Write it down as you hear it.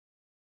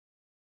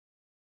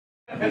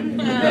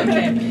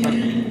Okay.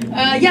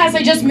 Yes,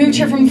 I just moved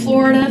here from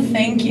Florida.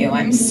 Thank you.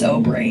 I'm so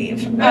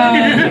brave.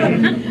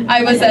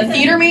 I was a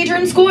theater major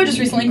in school. I just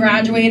recently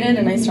graduated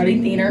and I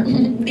studied theater.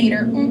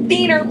 Theater.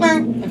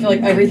 I feel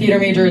like every theater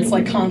major, it's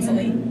like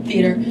constantly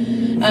theater.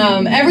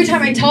 Every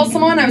time I tell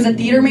someone I was a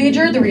theater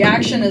major, the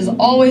reaction is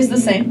always the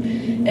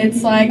same.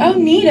 It's like, oh,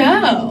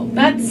 neato.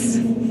 That's...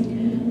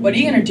 What are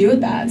you gonna do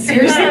with that?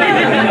 Seriously?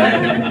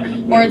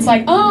 Or it's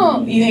like,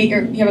 oh, you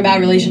have a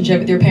bad relationship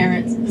with your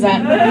parents. Is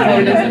that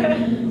what it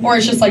is? Or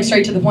it's just like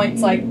straight to the point.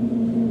 It's like,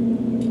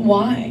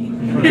 why?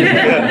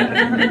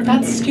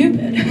 That's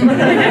stupid.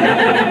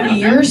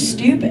 You're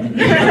stupid.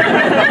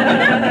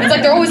 It's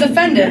like they're always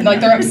offended, like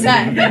they're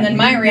upset. And then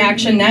my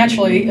reaction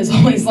naturally is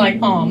always like,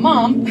 oh,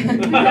 Mom. We're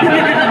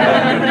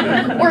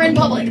in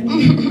public.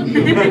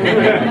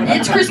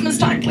 It's Christmas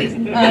time, please.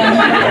 Every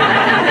time.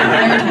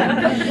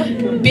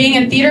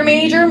 Being a theater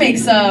major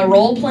makes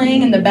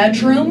role-playing in the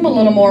bedroom a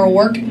little more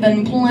work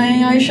than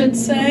play, I should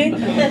say.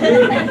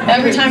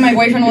 Every time my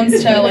boyfriend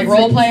wants to like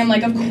role-play, I'm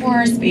like, of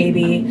course,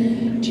 baby.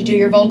 Did you do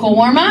your vocal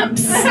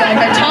warm-ups? Like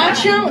I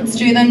taught you? Let's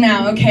do them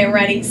now. Okay,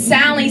 ready?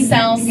 Sally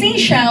sells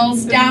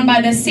seashells down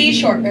by the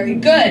seashore. Very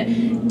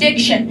good.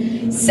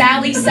 Diction.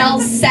 Sally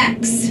sells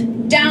sex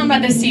down by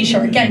the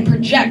seashore. Again,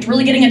 project.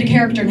 Really getting into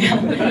character now.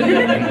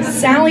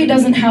 Sally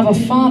doesn't have a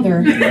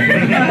father. Down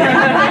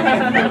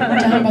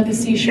by the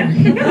seashore.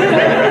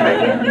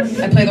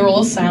 I play the role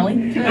of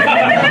Sally.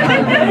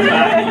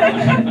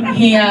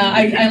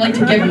 I like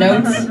to give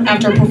notes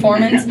after a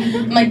performance.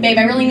 I'm like, babe,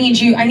 I really need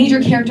you. I need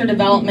your character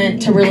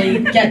development to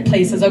really get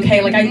places,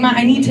 okay? Like,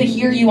 I need to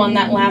hear you on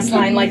that last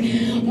line. Like,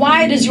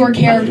 why does your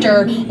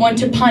character want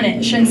to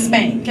punish and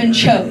spank and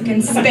choke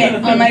and spit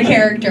on my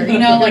character? You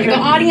know, like the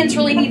audience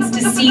really needs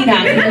to see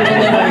that in your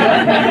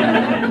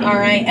delivery. All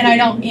right, and I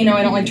don't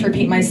like to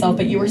repeat myself,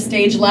 but you were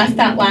stage left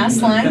that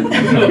last line.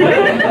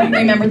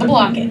 Remember to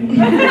block it.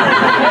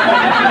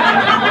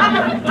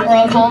 Or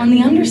I'll call in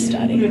the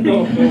understudy.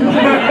 My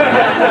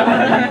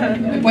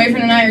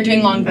boyfriend and I are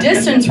doing long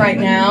distance right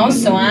now,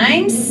 so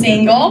I'm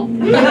single.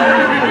 We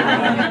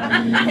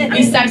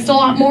sext a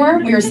lot more.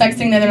 We were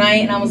sexting the other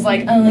night, and I was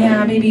like, oh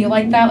yeah, baby, you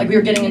like that? Like we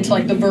were getting into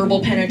like the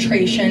verbal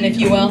penetration, if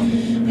you will.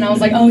 And I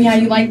was like, oh yeah,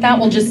 you like that?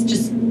 Well,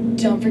 just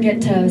don't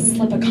forget to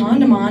slip a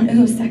condom on.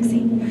 Ooh,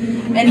 sexy.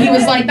 And he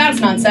was like, that's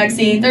not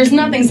sexy. There's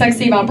nothing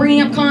sexy about bringing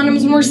up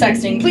condoms when we're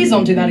sexting. Please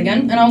don't do that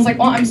again. And I was like,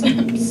 well, I'm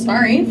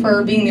sorry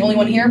for being the only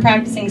one here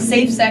practicing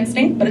safe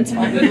sexting, but it's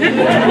fine.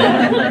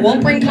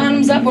 Won't bring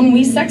condoms up when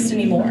we sext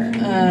anymore.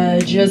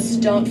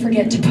 Just don't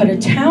forget to put a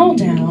towel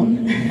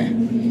down.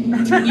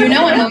 You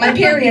know I'm on my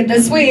period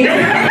this week.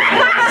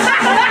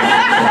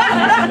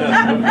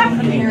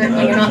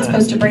 Apparently you're not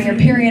supposed to bring your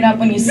period up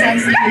when you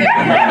sext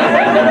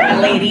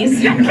either.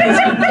 Ladies, in case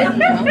you didn't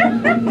know.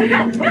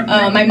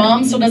 My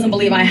mom still doesn't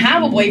believe I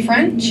have a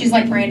boyfriend. She's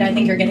like, Miranda, I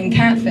think you're getting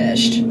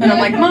catfished. And I'm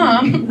like,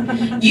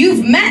 Mom,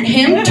 you've met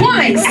him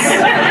twice.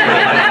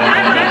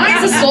 Why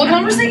is this still a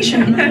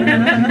conversation?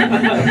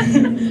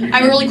 I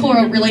have a really cool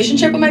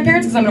relationship with my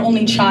parents because I'm an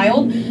only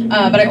child,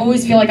 but I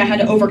always feel like I had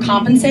to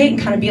overcompensate and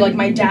kind of be like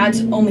my dad's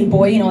only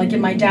boy, you know, like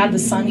give my dad the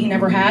son he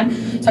never had.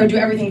 So I would do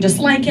everything just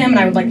like him, and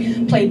I would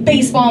like play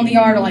baseball in the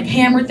yard or like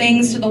hammer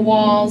things to the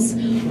walls,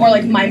 or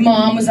like my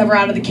mom was ever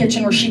out of the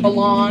kitchen where she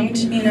belonged,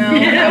 you know.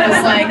 I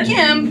was like,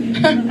 Kim,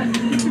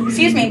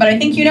 excuse me, but I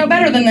think you know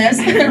better than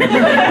this.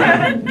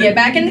 Get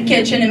back in the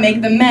kitchen and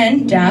make the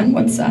men, Dad,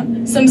 what's up?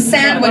 Some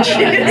sandwiches.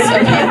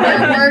 Okay,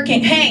 we're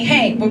working.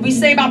 Hey, what'd we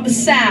say about the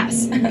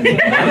sass?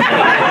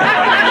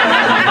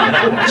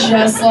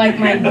 Just like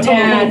my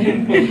dad.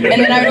 And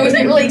then I would always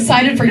get really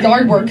excited for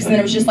yard work, because then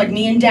it was just like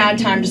me and dad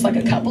time, just like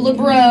a couple of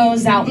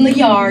bros out in the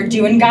yard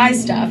doing guy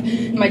stuff.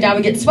 And my dad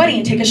would get sweaty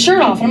and take his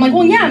shirt off. And I'm like,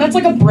 well, yeah, that's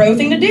like a bro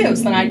thing to do.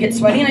 So then I'd get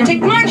sweaty and I'd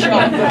take my shirt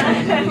off.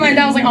 And my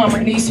dad was like, oh,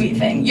 Miranda, you sweet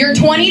thing. You're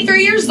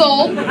 23 years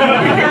old. We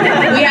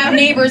have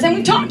neighbors and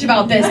we talked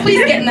about this.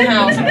 Please get in the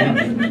house.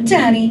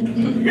 Daddy,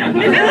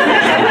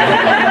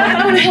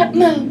 I want to help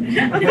Mo.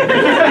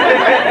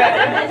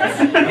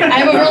 I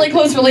have a really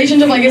close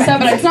relationship, like I said,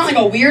 but it's not like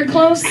a weird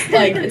close.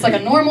 Like, it's like a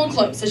normal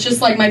close. It's just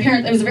like my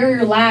parents, it was very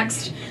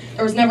relaxed.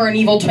 There was never an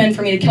evil twin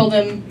for me to kill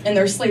them in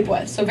their sleep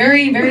with. So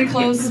very, very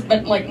close,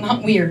 but like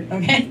not weird,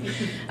 okay?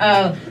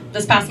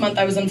 This past month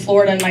I was in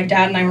Florida and my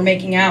dad and I were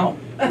making out.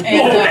 And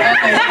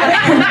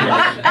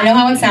I know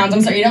how it sounds.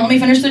 I'm sorry, you don't let me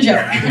finish the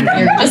joke.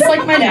 You're just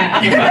like my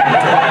dad.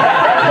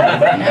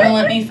 Never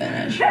let me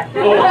finish.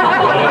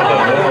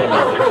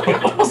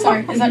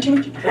 Sorry, is that too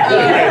much?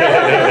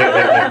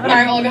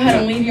 Alright, well, I'll go ahead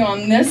and leave you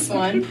on this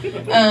one.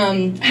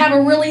 Have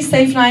a really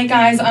safe night,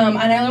 guys. And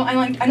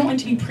I don't like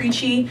to be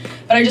preachy,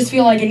 but I just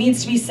feel like it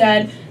needs to be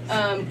said.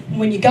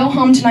 When you go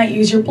home tonight,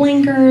 use your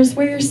blinkers,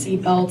 wear your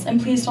seatbelts,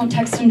 and please don't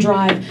text and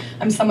drive.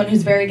 I'm someone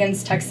who's very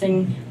against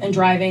texting and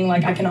driving.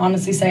 Like, I can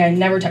honestly say I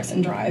never text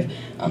and drive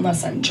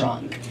unless I'm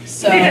drunk.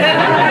 So,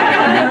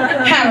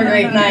 have a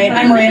great night.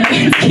 I'm Miranda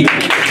Lensky.